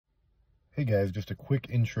Hey guys, just a quick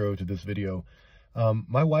intro to this video.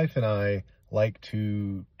 My wife and I like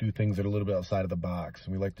to do things that are a little bit outside of the box,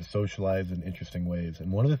 and we like to socialize in interesting ways. And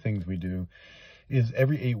one of the things we do is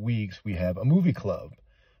every 8 weeks we have a movie club.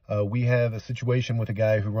 We have a situation with a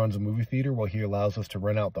guy who runs a movie theater where he allows us to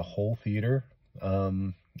rent out the whole theater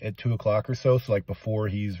at 2 o'clock or so, like before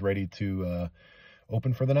he's ready to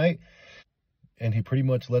open for the night. And he pretty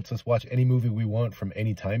much lets us watch any movie we want from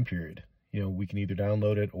any time period. You know, we can either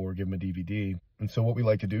download it or give them a DVD. And so what we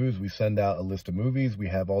like to do is we send out a list of movies. We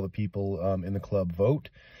have all the people in the club vote.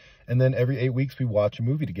 And then every 8 weeks we watch a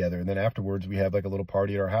movie together. And then afterwards we have like a little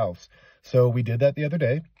party at our house. So we did that the other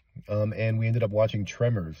day. And we ended up watching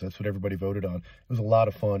Tremors. That's what everybody voted on. It was a lot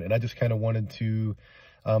of fun. And I just kind of wanted to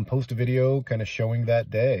post a video kind of showing that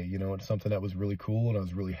day. You know, it's something that was really cool. And I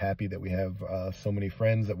was really happy that we have so many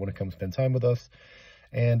friends that want to come spend time with us.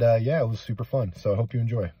 And yeah, it was super fun. So I hope you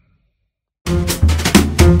enjoy.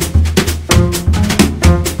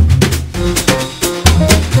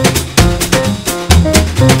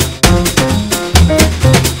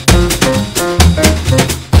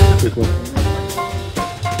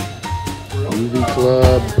 Movie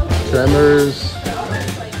club, Tremors.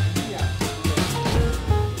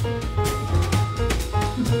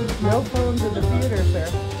 No phones in the theater, sir.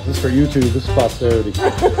 This is for YouTube. This is posterity.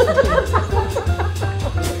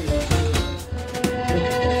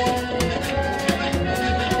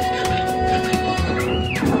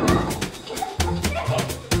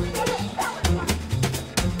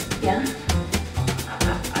 Yeah?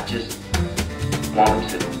 I just want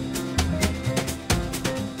to.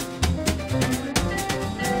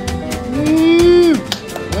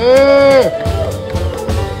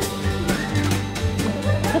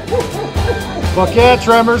 Fuck yeah,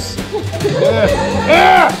 Tremors!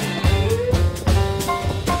 Yeah!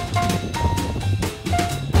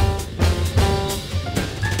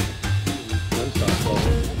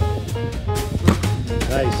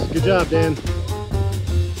 Nice. Good job, Dan.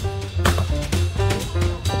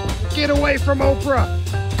 Get away from Oprah!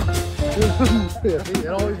 It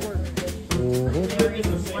always works.